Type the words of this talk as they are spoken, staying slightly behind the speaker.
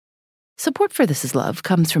Support for This Is Love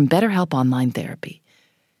comes from BetterHelp Online Therapy.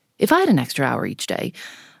 If I had an extra hour each day,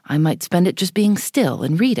 I might spend it just being still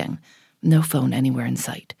and reading. No phone anywhere in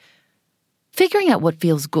sight. Figuring out what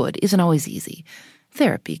feels good isn't always easy.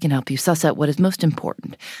 Therapy can help you suss out what is most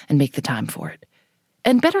important and make the time for it.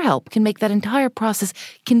 And BetterHelp can make that entire process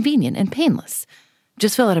convenient and painless.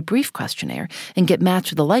 Just fill out a brief questionnaire and get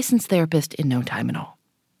matched with a licensed therapist in no time at all.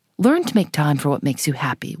 Learn to make time for what makes you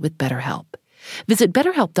happy with BetterHelp. Visit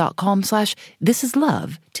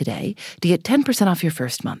BetterHelp.com/thisislove today to get 10% off your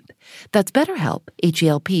first month. That's BetterHelp,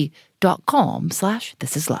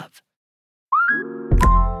 HELP.com/thisislove.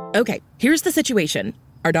 Okay, here's the situation.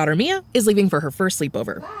 Our daughter Mia is leaving for her first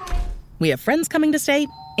sleepover. We have friends coming to stay,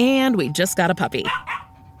 and we just got a puppy.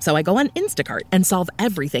 So I go on Instacart and solve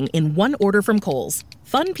everything in one order from Kohl's.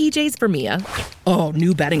 Fun PJs for Mia. Oh,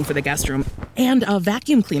 new bedding for the guest room. And a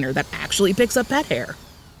vacuum cleaner that actually picks up pet hair.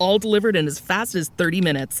 All delivered in as fast as 30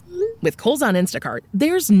 minutes. With Kohl's on Instacart,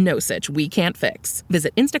 there's no such we can't fix.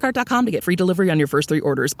 Visit instacart.com to get free delivery on your first 3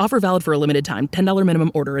 orders. Offer valid for a limited time. $10 minimum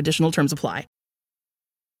order. Additional terms apply.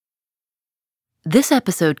 This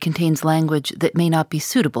episode contains language that may not be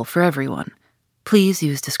suitable for everyone. Please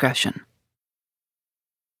use discretion.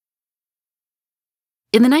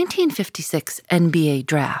 In the 1956 NBA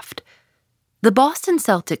draft, the Boston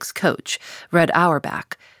Celtics coach, Red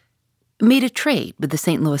Auerbach, made a trade with the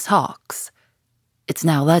St. Louis Hawks. It's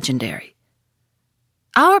now legendary.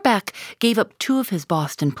 Auerbach gave up 2 of his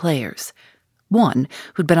Boston players, one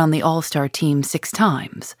who'd been on the All-Star team 6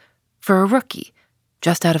 times, for a rookie,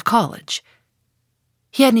 just out of college.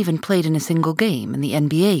 He hadn't even played in a single game in the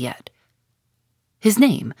NBA yet. His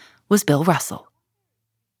name was Bill Russell.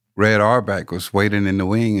 Red Auerbach was waiting in the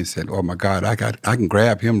wing and said, "Oh my God, I can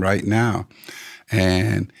grab him right now."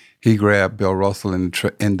 And he grabbed Bill Russell in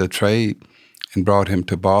the trade and brought him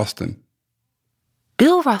to Boston.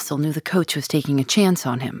 Bill Russell knew the coach was taking a chance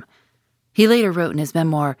on him. He later wrote in his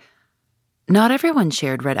memoir, "Not everyone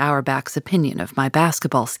shared Red Auerbach's opinion of my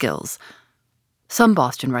basketball skills. Some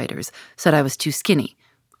Boston writers said I was too skinny,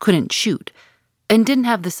 couldn't shoot, and didn't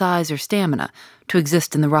have the size or stamina to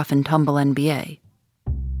exist in the rough-and-tumble NBA."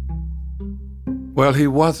 Well, he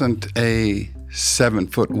wasn't a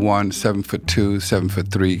 7'1", 7'2",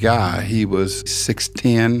 7'3" guy. He was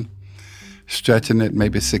 6'10", stretching it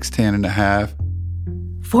maybe 6'10 and a half.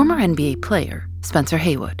 Former NBA player Spencer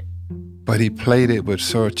Haywood. But he played it with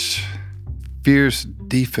such fierce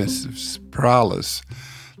defensive prowess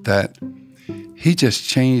that he just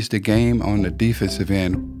changed the game on the defensive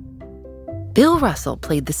end. Bill Russell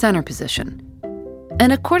played the center position.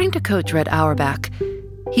 And according to Coach Red Auerbach,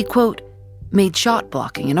 he, quote, made shot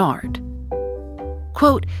blocking an art.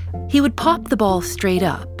 Quote, he would pop the ball straight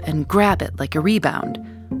up and grab it like a rebound,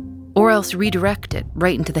 or else redirect it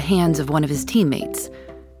right into the hands of one of his teammates,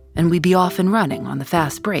 and we'd be off and running on the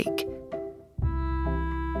fast break.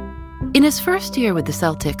 In his first year with the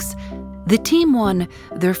Celtics, the team won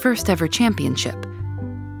their first ever championship.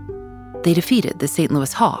 They defeated the St.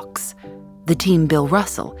 Louis Hawks, the team Bill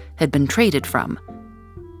Russell had been traded from.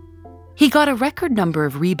 He got a record number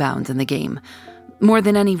of rebounds in the game, more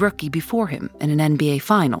than any rookie before him in an NBA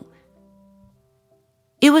final.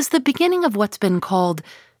 It was the beginning of what's been called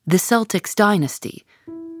the Celtics dynasty,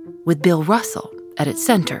 with Bill Russell at its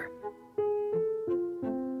center.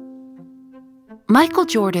 Michael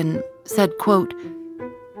Jordan said, quote,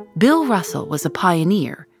 Bill Russell was a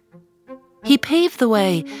pioneer. He paved the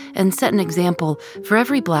way and set an example for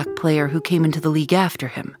every black player who came into the league after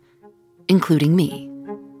him, including me.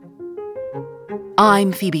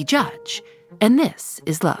 I'm Phoebe Judge, and this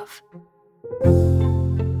is Love.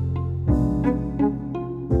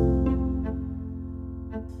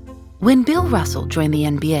 When Bill Russell joined the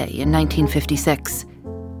NBA in 1956,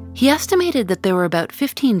 he estimated that there were about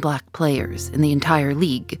 15 black players in the entire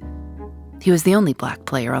league. He was the only black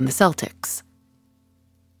player on the Celtics.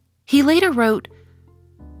 He later wrote,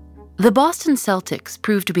 "The Boston Celtics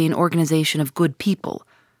proved to be an organization of good people.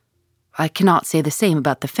 I cannot say the same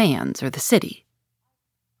about the fans or the city."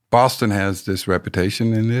 Boston has this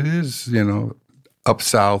reputation, and it is, up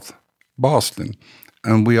south Boston.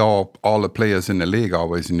 And we all the players in the league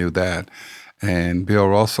always knew that. And Bill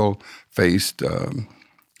Russell faced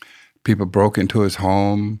people broke into his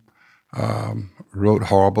home, wrote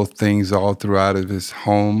horrible things all throughout of his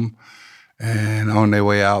home. And on their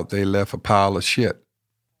way out, they left a pile of shit.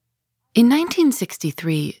 In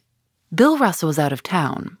 1963, Bill Russell was out of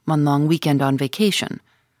town one long weekend on vacation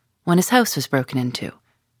when his house was broken into.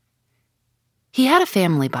 He had a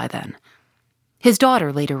family by then. His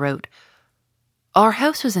daughter later wrote, "Our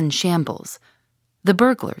house was in shambles. The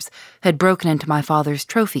burglars had broken into my father's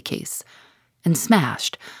trophy case, and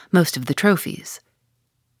smashed most of the trophies.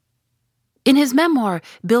 In his memoir,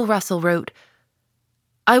 Bill Russell wrote,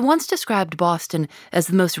 "I once described Boston as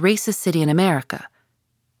the most racist city in America.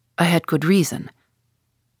 I had good reason.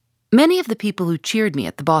 Many of the people who cheered me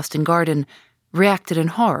at the Boston Garden reacted in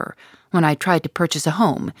horror when I tried to purchase a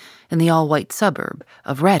home in the all-white suburb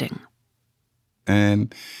of Reading."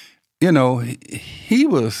 And, he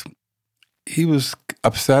was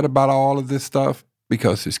upset about all of this stuff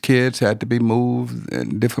because his kids had to be moved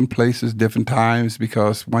in different places, different times,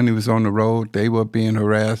 because when he was on the road, they were being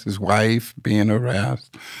harassed, his wife being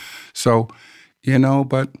harassed. So,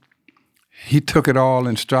 but he took it all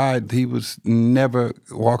in stride. He was never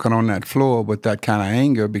walking on that floor with that kind of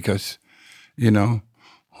anger because,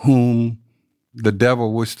 whom the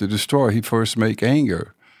devil wished to destroy, he first make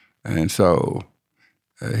anger. And so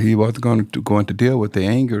he wasn't going to deal with the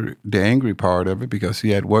angry part of it because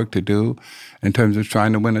he had work to do in terms of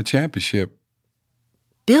trying to win a championship.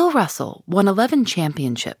 Bill Russell won 11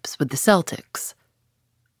 championships with the Celtics,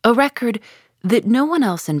 a record that no one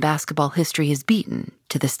else in basketball history has beaten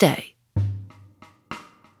to this day.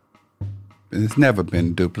 It's never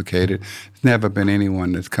been duplicated. There's never been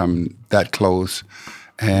anyone that's come that close.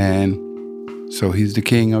 And so he's the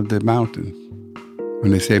king of the mountain.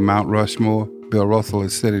 When they say Mount Rushmore, Bill Russell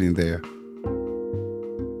is sitting there.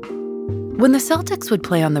 When the Celtics would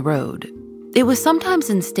play on the road, it was sometimes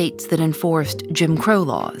in states that enforced Jim Crow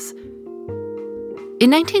laws. In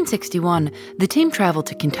 1961, the team traveled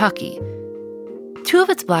to Kentucky. 2 of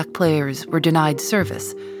its black players were denied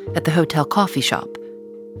service at the hotel coffee shop.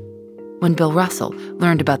 When Bill Russell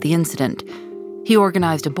learned about the incident, he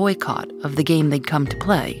organized a boycott of the game they'd come to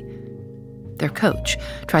play. Their coach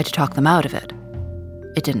tried to talk them out of it.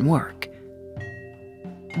 It didn't work.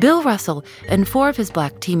 Bill Russell and 4 of his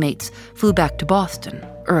black teammates flew back to Boston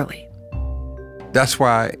early. That's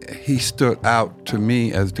why he stood out to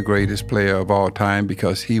me as the greatest player of all time,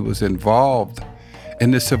 because he was involved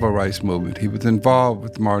in the civil rights movement. He was involved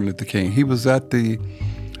with Martin Luther King. He was at the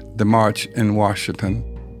march in Washington.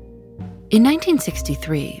 In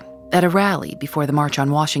 1963, at a rally before the March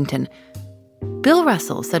on Washington, Bill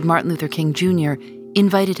Russell said Martin Luther King Jr.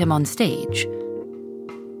 invited him on stage.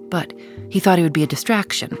 But he thought he would be a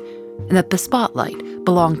distraction and that the spotlight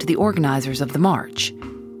belonged to the organizers of the march.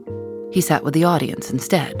 He sat with the audience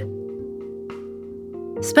instead.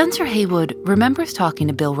 Spencer Haywood remembers talking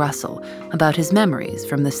to Bill Russell about his memories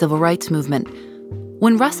from the civil rights movement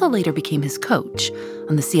when Russell later became his coach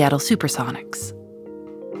on the Seattle Supersonics.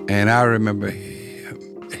 And I remember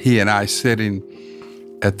he and I sitting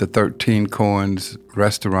at the 13 Coins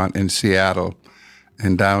restaurant in Seattle,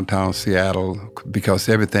 in downtown Seattle, because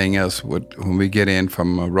everything else would, when we get in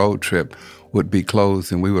from a road trip, would be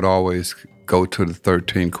closed, and we would always go to the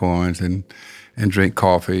 13 Coins and drink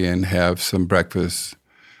coffee and have some breakfast,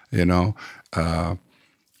 and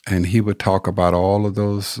he would talk about all of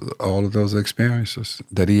those experiences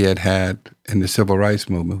that he had in the civil rights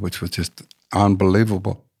movement, which was just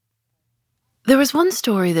unbelievable. There was one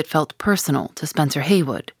story that felt personal to Spencer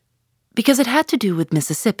Haywood because it had to do with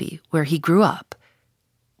Mississippi, where he grew up.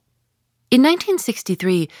 In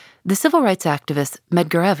 1963, the civil rights activist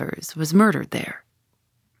Medgar Evers was murdered there.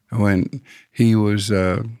 When he was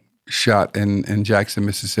shot in Jackson,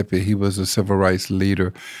 Mississippi, he was a civil rights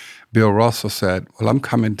leader. Bill Russell said, "Well, I'm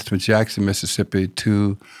coming to Jackson, Mississippi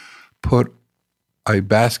to put a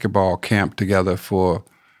basketball camp together for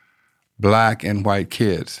black and white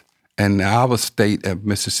kids. And our state of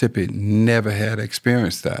Mississippi never had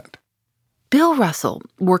experienced that." Bill Russell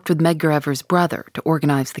worked with Medgar Evers' brother to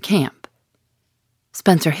organize the camp.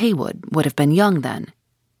 Spencer Haywood would have been young then.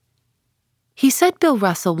 He said Bill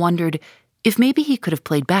Russell wondered if maybe he could have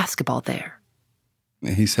played basketball there.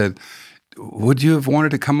 He said, "Would you have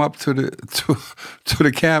wanted to come up to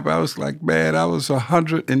the camp?" I was like, man, I was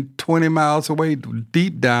 120 miles away,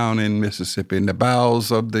 deep down in Mississippi, in the bowels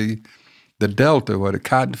of the Delta, where the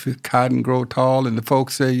cotton grow tall and the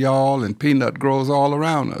folks say y'all, and peanut grows all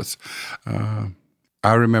around us.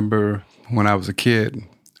 I remember when I was a kid,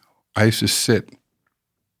 I used to sit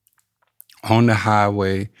on the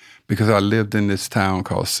highway because I lived in this town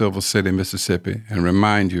called Silver City, Mississippi. And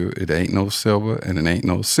remind you, it ain't no silver and it ain't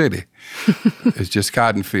no city. It's just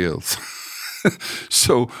cotton fields.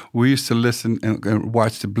 So we used to listen and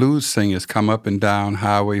watch the blues singers come up and down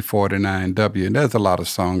Highway 49W. And there's a lot of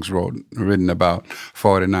songs written about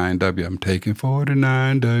 49W. I'm taking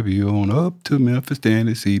 49W on up to Memphis,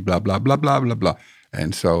 Tennessee, blah, blah, blah, blah, blah, blah.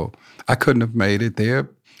 And so I couldn't have made it there.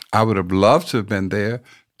 I would have loved to have been there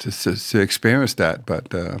to experience that,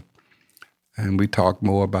 but and we talked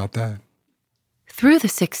more about that. Through the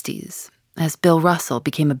 60s, as Bill Russell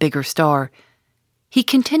became a bigger star, he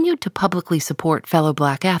continued to publicly support fellow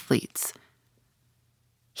Black athletes.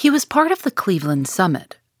 He was part of the Cleveland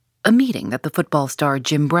Summit, a meeting that the football star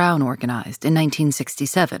Jim Brown organized in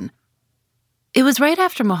 1967. It was right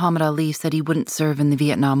after Muhammad Ali said he wouldn't serve in the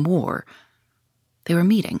Vietnam War. They were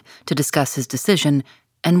meeting to discuss his decision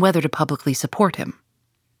and whether to publicly support him.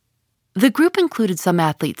 The group included some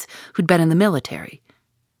athletes who'd been in the military.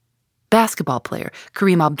 Basketball player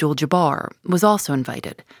Kareem Abdul-Jabbar was also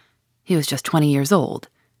invited. He was just 20 years old.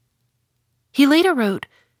 He later wrote,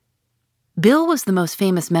 "Bill was the most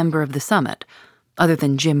famous member of the summit, other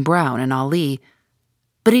than Jim Brown and Ali,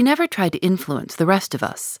 but he never tried to influence the rest of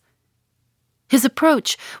us. His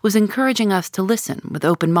approach was encouraging us to listen with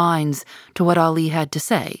open minds to what Ali had to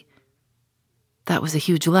say. That was a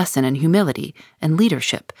huge lesson in humility and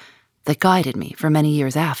leadership that guided me for many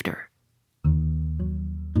years after."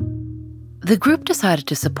 The group decided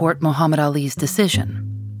to support Muhammad Ali's decision.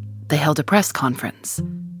 They held a press conference.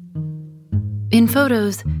 In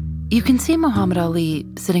photos, you can see Muhammad Ali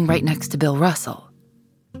sitting right next to Bill Russell.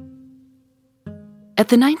 At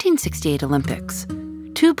the 1968 Olympics,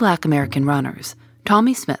 2 Black American runners,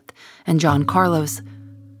 Tommie Smith and John Carlos,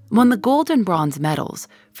 won the gold and bronze medals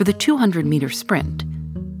for the 200-meter sprint.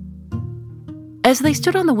 As they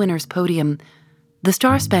stood on the winner's podium, the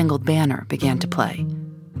Star-Spangled Banner began to play.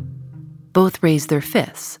 Both raised their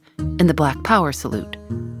fists in the Black Power salute.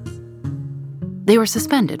 They were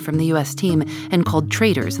suspended from the U.S. team and called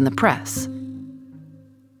traitors in the press.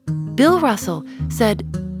 Bill Russell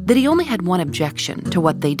said that he only had one objection to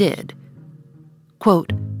what they did.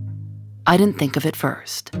 Quote, "I didn't think of it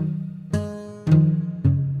first."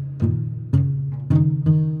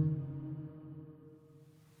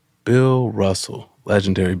 Bill Russell,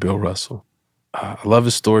 legendary Bill Russell. I love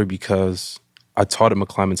his story because I taught at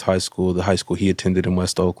McClymonds High School, the high school he attended in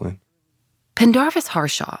West Oakland. Pendarvis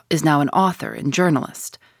Harshaw is now an author and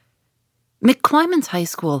journalist. McClymonds High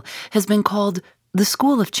School has been called the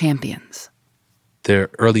School of Champions. Their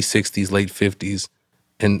early 60s, late 50s,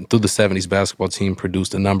 and through the 70s basketball team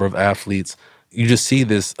produced a number of athletes. You just see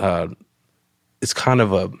this, it's kind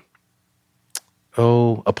of a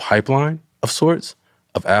pipeline of sorts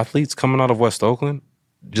of athletes coming out of West Oakland.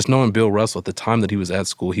 Just knowing Bill Russell, at the time that he was at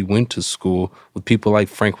school, he went to school with people like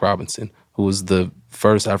Frank Robinson, who was the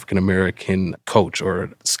first African-American coach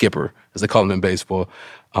or skipper, as they call him in baseball,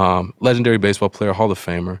 legendary baseball player, Hall of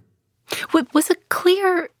Famer. Was it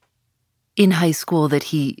clear in high school that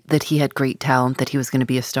he had great talent, that he was going to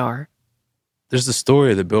be a star? There's the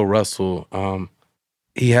story that Bill Russell,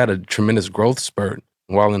 he had a tremendous growth spurt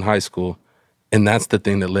while in high school, and that's the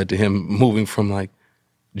thing that led to him moving from like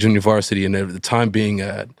junior varsity and at the time being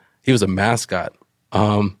he was a mascot,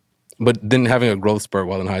 but then having a growth spurt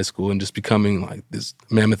while in high school and just becoming like this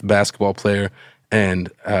mammoth basketball player and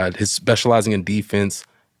his specializing in defense,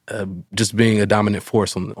 just being a dominant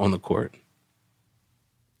force on the court.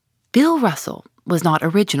 Bill Russell was not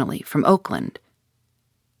originally from Oakland.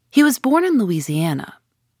 He was born in Louisiana.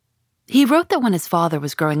 He wrote that when his father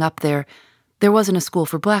was growing up there wasn't a school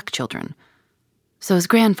for Black children, so his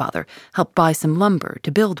grandfather helped buy some lumber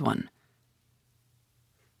to build one.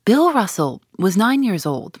 Bill Russell was 9 years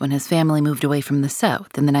old when his family moved away from the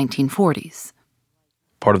South in the 1940s.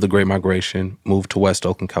 Part of the Great Migration, moved to West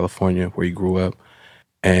Oakland, California, where he grew up,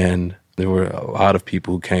 and there were a lot of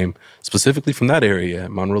people who came specifically from that area.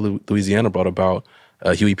 Monroe, Louisiana brought about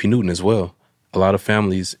Huey P. Newton as well. A lot of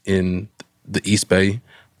families in the East Bay,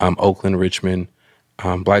 Oakland, Richmond,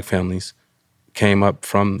 Black families, came up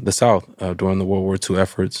from the South during the World War II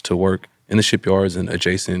efforts to work in the shipyards and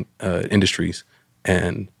adjacent industries.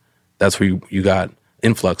 And that's where you got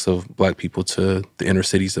influx of Black people to the inner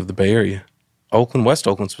cities of the Bay Area. Oakland, West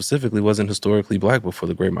Oakland specifically, wasn't historically Black before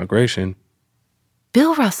the Great Migration.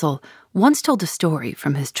 Bill Russell once told a story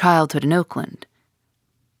from his childhood in Oakland.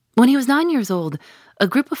 When he was 9 years old, a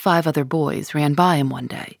group of 5 other boys ran by him one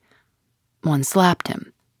day. One slapped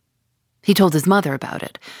him. He told his mother about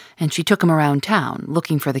it, and she took him around town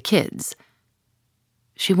looking for the kids.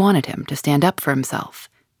 She wanted him to stand up for himself.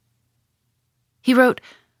 He wrote,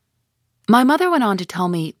 "My mother went on to tell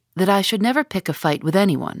me that I should never pick a fight with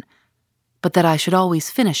anyone, but that I should always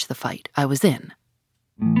finish the fight I was in."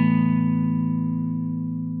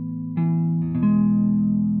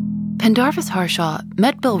 Pendarvis Harshaw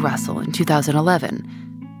met Bill Russell in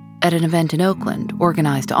 2011 at an event in Oakland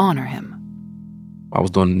organized to honor him. I was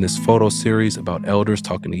doing this photo series about elders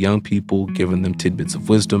talking to young people, giving them tidbits of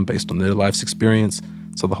wisdom based on their life's experience.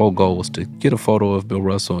 So the whole goal was to get a photo of Bill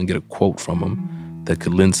Russell and get a quote from him that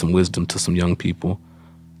could lend some wisdom to some young people.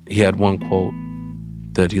 He had one quote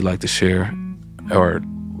that he liked to share, or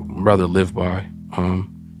rather live by.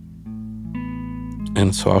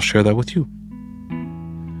 and so I'll share that with you.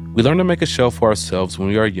 We learn to make a shell for ourselves when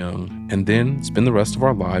we are young, and then spend the rest of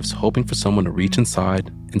our lives hoping for someone to reach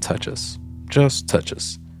inside and touch us. Just touch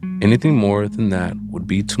us. Anything more than that would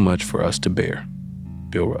be too much for us to bear.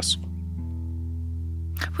 Bill Russell.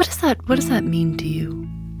 What does that mean to you?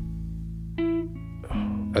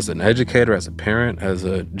 As an educator, as a parent, as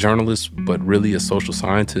a journalist, but really a social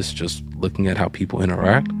scientist, just looking at how people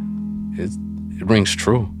interact, it rings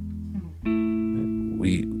true.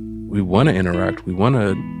 We want to interact. We want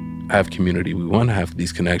to have community. We want to have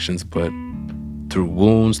these connections, but through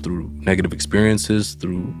wounds, through negative experiences,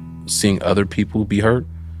 through seeing other people be hurt,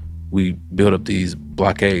 we build up these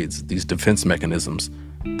blockades, these defense mechanisms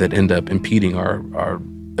that end up impeding our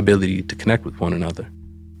ability to connect with one another.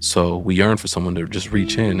 So we yearn for someone to just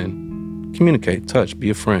reach in and communicate, touch, be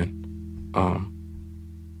a friend.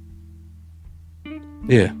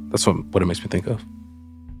 Yeah, that's what it makes me think of.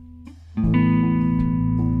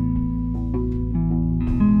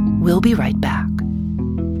 We'll be right back.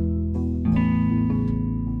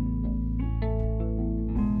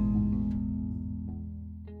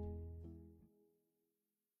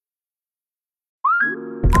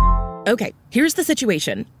 Okay, here's the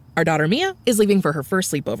situation. Our daughter Mia is leaving for her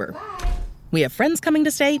first sleepover. We have friends coming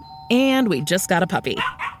to stay, and we just got a puppy.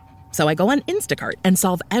 So I go on Instacart and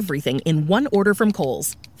solve everything in one order from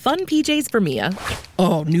Kohl's. Fun PJs for Mia.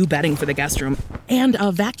 Oh, new bedding for the guest room. And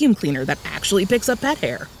a vacuum cleaner that actually picks up pet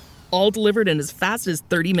hair. All delivered in as fast as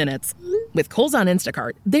 30 minutes. With Kohl's on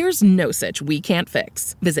Instacart, there's no such we can't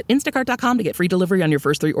fix. Visit instacart.com to get free delivery on your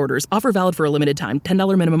first 3 orders. Offer valid for a limited time.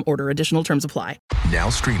 $10 minimum order. Additional terms apply. Now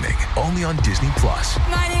streaming only on Disney+.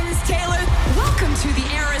 My name is Taylor. Welcome to the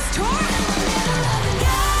Eras Tour.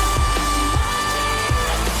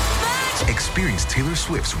 Experience Taylor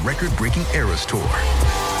Swift's record-breaking Eras Tour.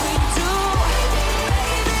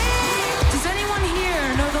 Does anyone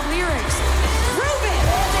here know the lyrics?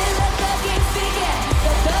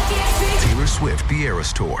 Taylor Swift The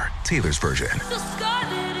Eras Tour, Taylor's version,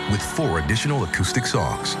 with 4 additional acoustic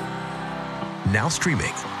songs. Now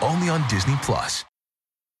streaming only on Disney+.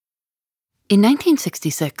 In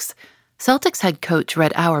 1966, Celtics head coach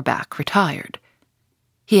Red Auerbach retired.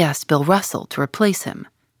 He asked Bill Russell to replace him.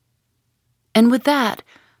 And with that,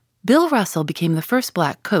 Bill Russell became the first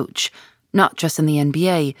black coach, not just in the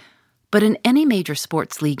NBA, but in any major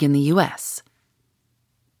sports league in the U.S.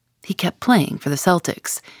 He kept playing for the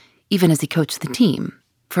Celtics, even as he coached the team,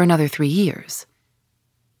 for another 3 years.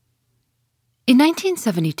 In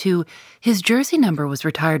 1972, his jersey number was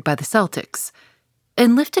retired by the Celtics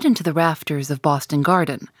and lifted into the rafters of Boston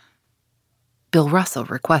Garden. Bill Russell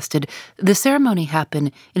requested the ceremony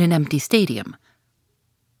happen in an empty stadium.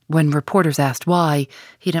 When reporters asked why,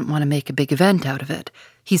 he didn't want to make a big event out of it.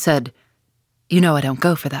 He said, "You know I don't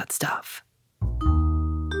go for that stuff."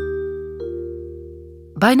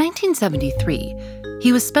 By 1973,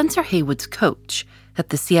 he was Spencer Haywood's coach at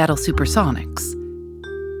the Seattle Supersonics.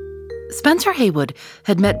 Spencer Haywood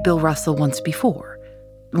had met Bill Russell once before,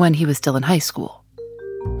 when he was still in high school.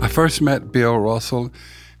 I first met Bill Russell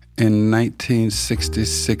in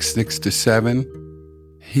 1966-67.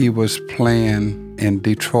 He was playing in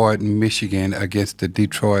Detroit, Michigan against the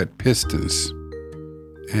Detroit Pistons.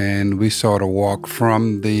 And we sort of walked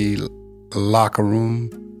from the locker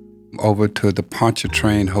room over to the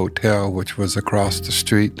Pontchartrain Hotel, which was across the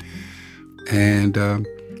street. And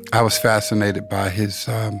I was fascinated by his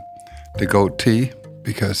the goatee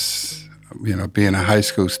because, you know, being a high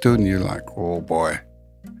school student, you're like, oh boy.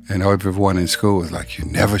 And everyone in school was like, you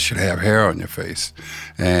never should have hair on your face.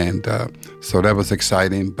 And so that was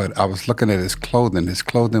exciting. But I was looking at his clothing. His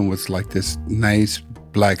clothing was like this nice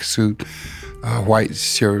black suit, white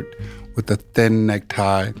shirt with a thin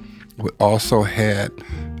necktie. We also had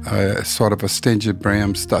sort of a stingy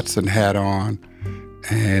brim Stetson hat on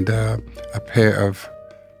and a pair of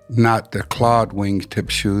not the clawed wingtip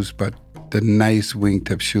shoes, but the nice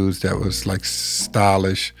wingtip shoes that was like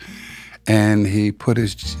stylish. And he put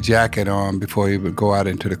his jacket on before he would go out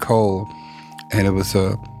into the cold. And it was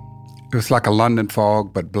like a London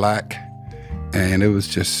fog, but black. And it was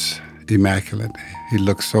just immaculate. He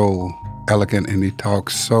looked so elegant and he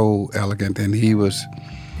talked so elegant. And he was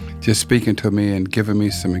just speaking to me and giving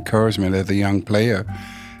me some encouragement as a young player.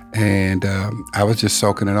 And I was just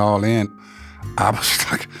soaking it all in. I was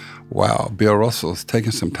like, wow, Bill Russell's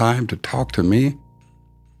taking some time to talk to me.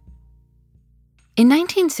 In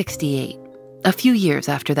 1968, a few years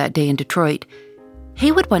after that day in Detroit,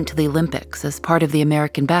 Haywood went to the Olympics as part of the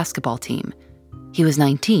American basketball team. He was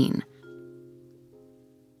 19.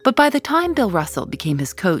 But by the time Bill Russell became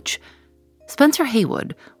his coach, Spencer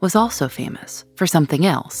Haywood was also famous for something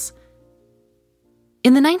else.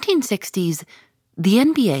 In the 1960s, the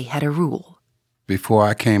NBA had a rule. Before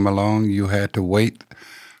I came along, you had to wait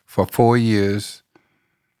for 4 years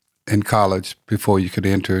in college before you could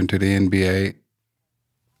enter into the NBA.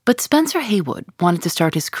 But Spencer Haywood wanted to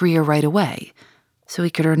start his career right away so he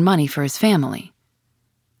could earn money for his family.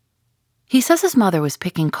 He says his mother was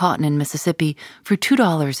picking cotton in Mississippi for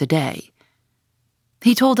 $2 a day.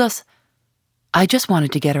 He told us, "I just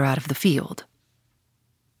wanted to get her out of the field."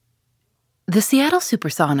 The Seattle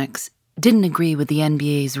Supersonics didn't agree with the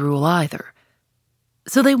NBA's rule either,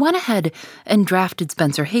 so they went ahead and drafted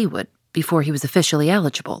Spencer Haywood before he was officially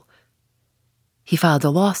eligible. He filed a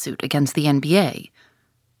lawsuit against the NBA.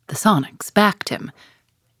 The Sonics backed him,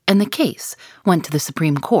 and the case went to the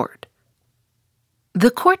Supreme Court.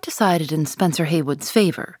 The court decided in Spencer Haywood's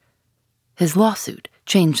favor. His lawsuit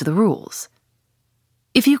changed the rules.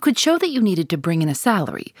 If you could show that you needed to bring in a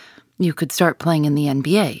salary, you could start playing in the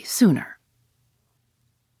NBA sooner.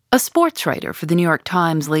 A sports writer for the New York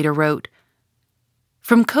Times later wrote,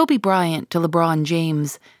 "From Kobe Bryant to LeBron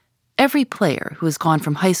James, every player who has gone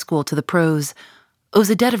from high school to the pros owes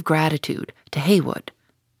a debt of gratitude to Haywood."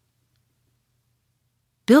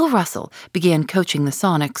 Bill Russell began coaching the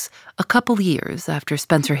Sonics a couple years after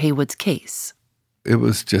Spencer Haywood's case. It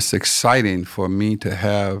was just exciting for me to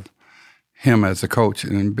have him as a coach.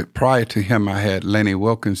 And prior to him, I had Lenny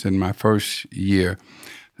Wilkins in my first year,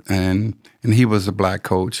 and he was a black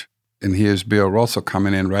coach. And here's Bill Russell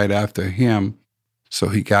coming in right after him. So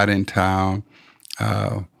he got in town.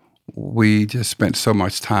 We just spent so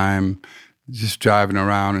much time just driving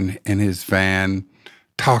around in his van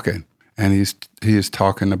talking. And he is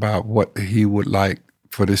talking about what he would like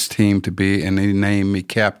for this team to be. And he named me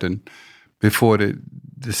captain before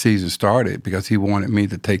the season started because he wanted me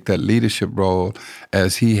to take that leadership role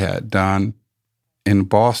as he had done in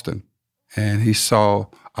Boston. And he saw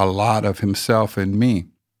a lot of himself in me.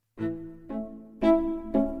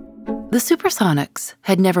 The Supersonics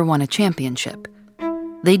had never won a championship.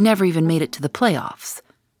 They'd never even made it to the playoffs.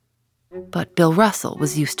 But Bill Russell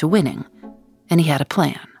was used to winning, and he had a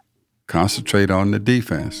plan. Concentrate on the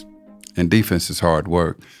defense. And defense is hard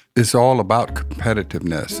work. It's all about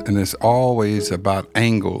competitiveness, and it's always about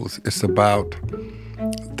angles. It's about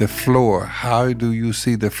the floor. How do you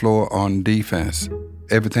see the floor on defense?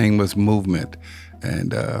 Everything was movement,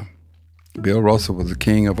 and Bill Russell was the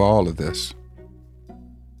king of all of this.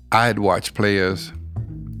 I had watched players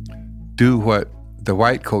do what the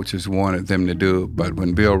white coaches wanted them to do, but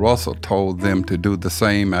when Bill Russell told them to do the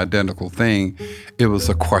same identical thing, it was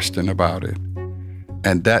a question about it.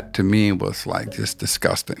 And that to me was like just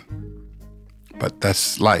disgusting. But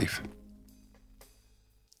that's life.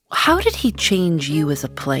 How did he change you as a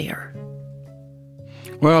player?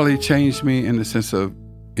 Well, he changed me in the sense of,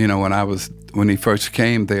 when he first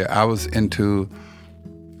came there, I was into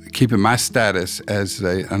keeping my status as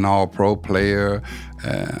an all-pro player,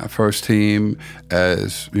 first team,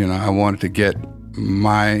 as, I wanted to get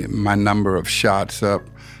my number of shots up.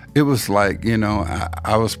 It was like,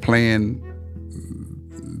 I was playing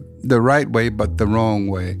the right way, but the wrong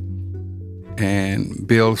way. And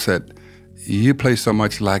Bill said, "You play so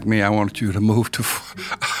much like me, I want you to move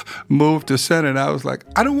to center." And I was like,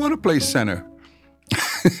 "I don't want to play center."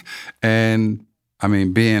 And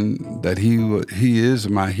being that he is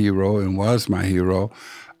my hero and was my hero,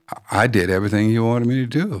 I did everything he wanted me to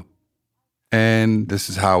do. And this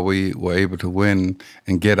is how we were able to win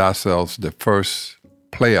and get ourselves the first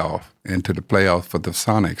playoff into the playoffs for the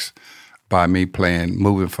Sonics by me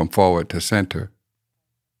moving from forward to center.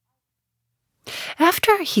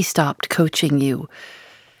 After he stopped coaching you,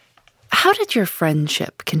 how did your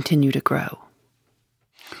friendship continue to grow?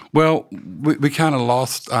 Well, we kind of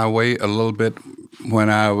lost our way a little bit when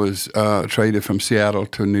I was traded from Seattle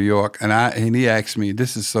to New York. And he asked me,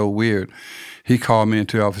 this is so weird. He called me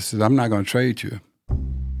into the office and said, "I'm not going to trade you."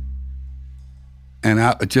 And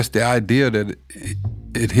just the idea that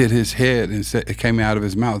it hit his head and it came out of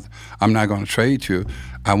his mouth, "I'm not going to trade you.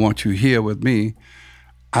 I want you here with me."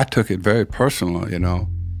 I took it very personal,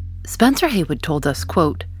 Spencer Haywood told us,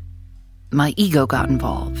 quote, "My ego got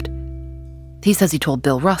involved." He says he told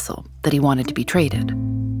Bill Russell that he wanted to be traded.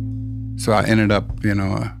 So I ended up,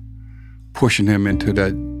 pushing him into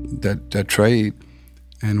that trade.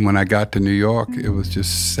 And when I got to New York, it was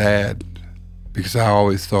just sad because I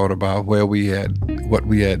always thought about what we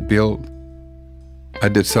had built. I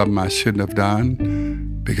did something I shouldn't have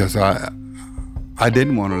done because I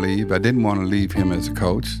didn't want to leave. I didn't want to leave him as a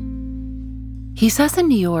coach. He says in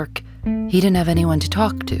New York, he didn't have anyone to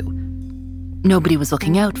talk to. Nobody was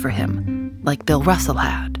looking out for him, like Bill Russell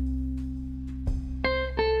had.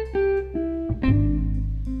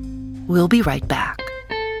 We'll be right back.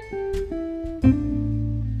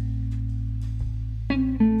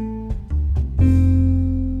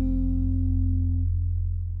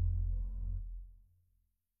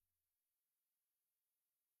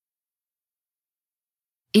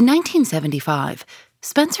 In 1975,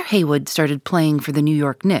 Spencer Haywood started playing for the New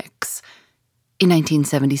York Knicks. In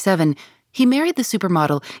 1977, he married the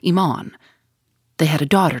supermodel Iman. They had a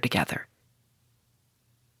daughter together.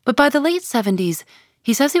 But by the late 70s,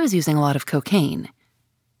 he says he was using a lot of cocaine.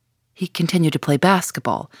 He continued to play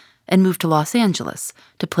basketball and moved to Los Angeles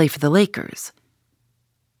to play for the Lakers.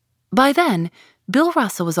 By then, Bill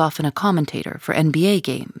Russell was often a commentator for NBA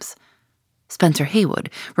games. Spencer Haywood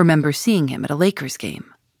remembers seeing him at a Lakers game.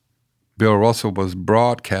 Bill Russell was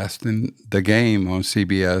broadcasting the game on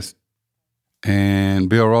CBS, and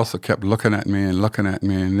Bill Russell kept looking at me,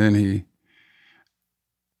 and then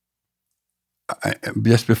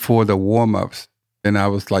just before the warm-ups, and I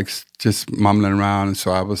was like just mumbling around, and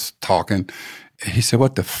so I was talking. He said,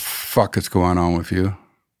 "What the fuck is going on with you?"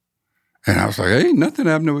 And I was like, "Hey, nothing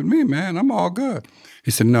happening with me, man. I'm all good."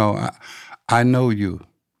 He said, "No, I know you.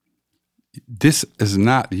 This is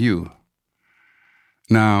not you.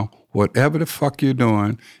 Now, whatever the fuck you're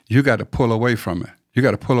doing, you got to pull away from it. You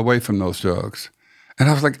got to pull away from those drugs." And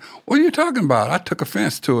I was like, "What are you talking about?" I took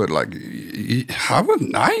offense to it. Like,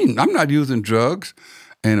 I'm not using drugs.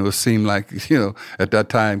 And it would seem like, at that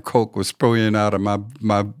time, coke was spraying out of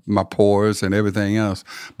my pores and everything else.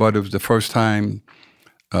 But it was the first time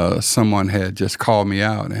someone had just called me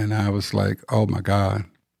out, and I was like, oh, my God.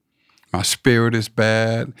 My spirit is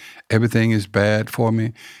bad. Everything is bad for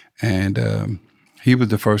me. And he was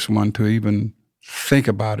the first one to even think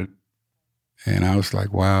about it. And I was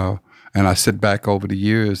like, wow. And I sit back over the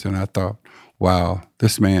years, and I thought, wow,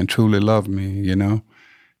 this man truly loved me,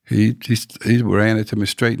 He ran it to me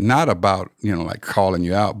straight, not about, like calling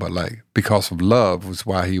you out, but like because of love was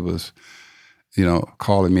why he was,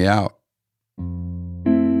 calling me out.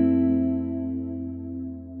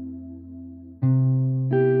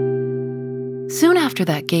 Soon after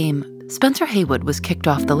that game, Spencer Haywood was kicked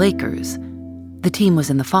off the Lakers. The team was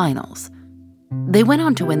in the finals. They went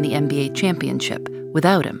on to win the NBA championship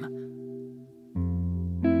without him.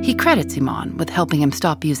 He credits Iman with helping him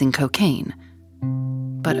stop using cocaine.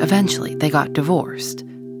 But eventually they got divorced.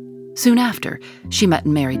 Soon after, she met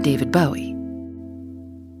and married David Bowie.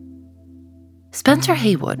 Spencer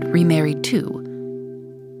Haywood remarried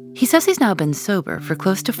too. He says he's now been sober for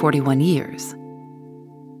close to 41 years.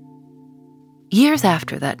 Years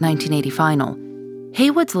after that 1980 final,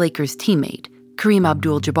 Haywood's Lakers teammate, Kareem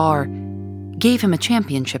Abdul-Jabbar, gave him a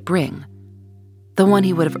championship ring, the one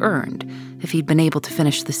he would have earned if he'd been able to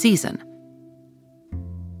finish the season.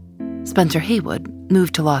 Spencer Haywood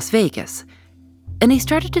moved to Las Vegas, and he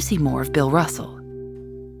started to see more of Bill Russell.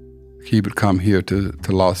 He would come here to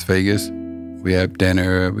Las Vegas. We had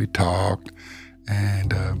dinner, we talked,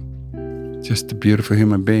 and just a beautiful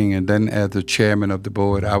human being. And then as the chairman of the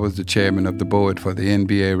board, I was the chairman of the board for the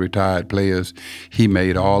NBA retired players. He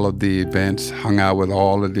made all of the events, hung out with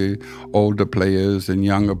all of the older players and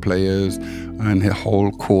younger players and the whole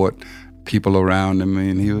court, people around him.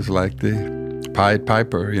 And he was like the Pied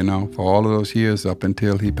Piper, for all of those years up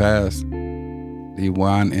until he passed. He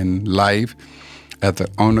won in life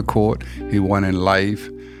on the court. He won in life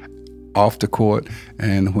off the court.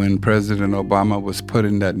 And when President Obama was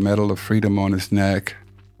putting that Medal of Freedom on his neck,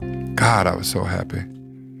 God, I was so happy.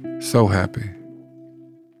 So happy.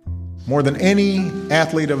 More than any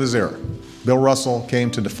athlete of his era, Bill Russell came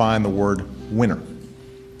to define the word winner.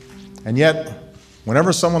 And yet,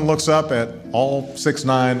 whenever someone looks up at all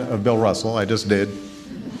 6'9" of Bill Russell, I just did,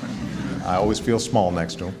 I always feel small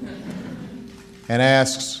next to him, and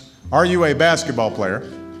asks, "Are you a basketball player?"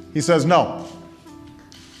 He says, "No."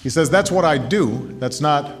 He says, "That's what I do, that's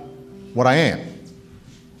not what I am.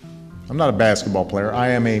 I'm not a basketball player, I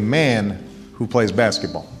am a man who plays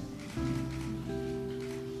basketball."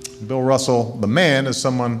 Bill Russell, the man, is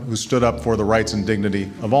someone who stood up for the rights and dignity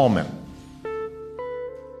of all men.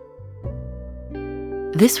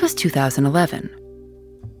 This was 2011.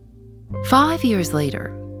 5 years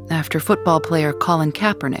later, after football player Colin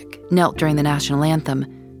Kaepernick knelt during the national anthem,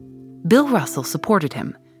 Bill Russell supported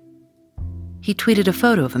him. He tweeted a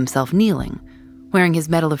photo of himself kneeling, wearing his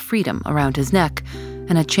Medal of Freedom around his neck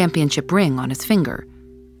and a championship ring on his finger.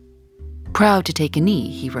 "Proud to take a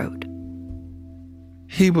knee," he wrote.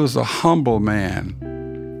 He was a humble man.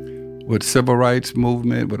 With civil rights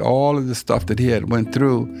movement, with all of the stuff that he had went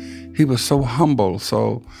through, he was so humble.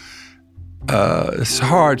 So it's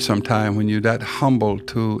hard sometimes when you're that humble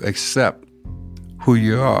to accept who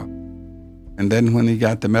you are. And then when he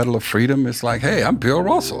got the Medal of Freedom, it's like, hey, I'm Bill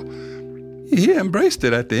Russell. He embraced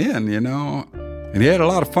it at the end, And he had a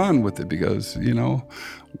lot of fun with it because,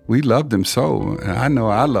 we loved him so. And I know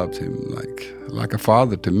I loved him like a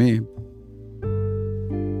father to me.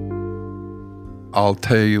 I'll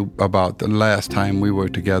tell you about the last time we were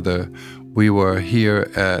together. We were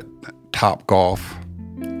here at Top Golf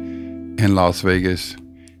in Las Vegas,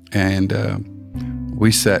 and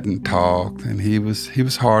we sat and talked, and he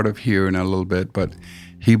was hard of hearing a little bit, but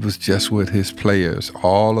he was just with his players.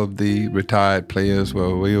 All of the retired players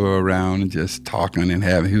we were around and just talking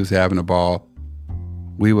and he was having a ball.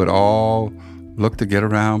 We would all look to get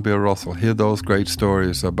around Bill Russell, hear those great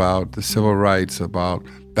stories about the civil rights, about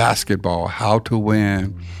basketball, how to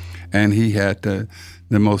win. And he had the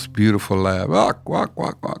most beautiful laugh, walk, walk,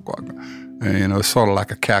 walk, walk, walk. And, sort of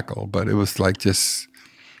like a cackle, but it was like just,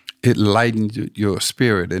 it lightened your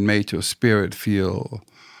spirit. It made your spirit feel,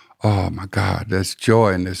 oh my God, there's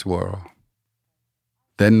joy in this world.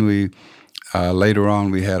 Then later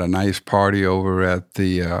on, we had a nice party over at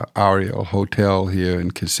the Ariel Hotel here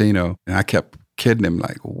in Casino. And I kept kidding him,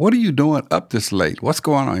 like, what are you doing up this late? What's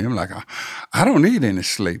going on? I'm like, I don't need any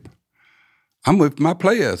sleep. I'm with my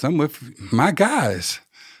players. I'm with my guys.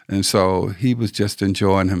 And so he was just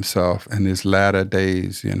enjoying himself in his latter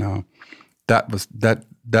days, That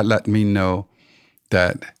let me know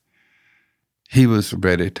that he was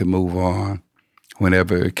ready to move on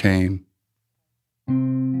whenever it came.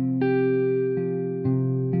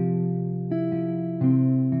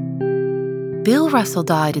 Bill Russell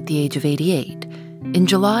died at the age of 88 in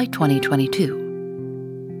July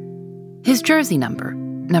 2022. His jersey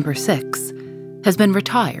number 6, has been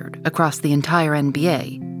retired across the entire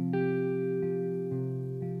NBA.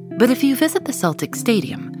 But if you visit the Celtics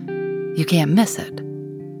Stadium, you can't miss it.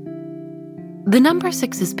 The number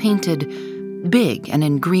 6 is painted big and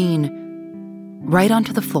in green right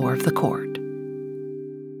onto the floor of the court.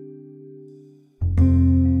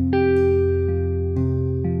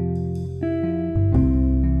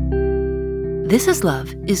 This Is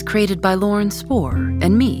Love is created by Lauren Spohr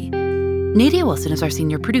and me. Nadia Wilson is our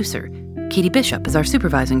senior producer. Katie Bishop is our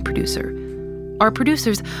supervising producer. Our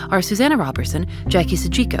producers are Susanna Robertson, Jackie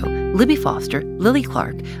Sajiko, Libby Foster, Lily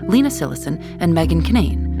Clark, Lena Sillison, and Megan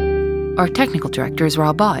Kinane. Our technical director is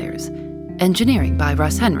Rob Byers. Engineering by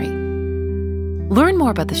Russ Henry. Learn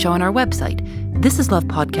more about the show on our website,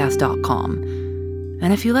 thisislovepodcast.com.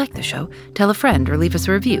 And if you like the show, tell a friend or leave us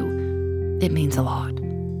a review. It means a lot.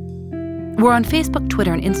 We're on Facebook,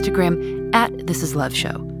 Twitter, and Instagram at This Is Love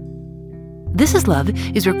Show. This Is Love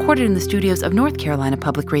is recorded in the studios of North Carolina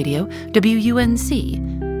Public Radio, WUNC.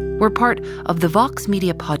 We're part of the Vox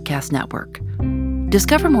Media Podcast Network.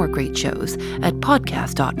 Discover more great shows at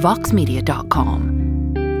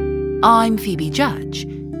podcast.voxmedia.com. I'm Phoebe Judge,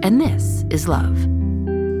 and this is Love.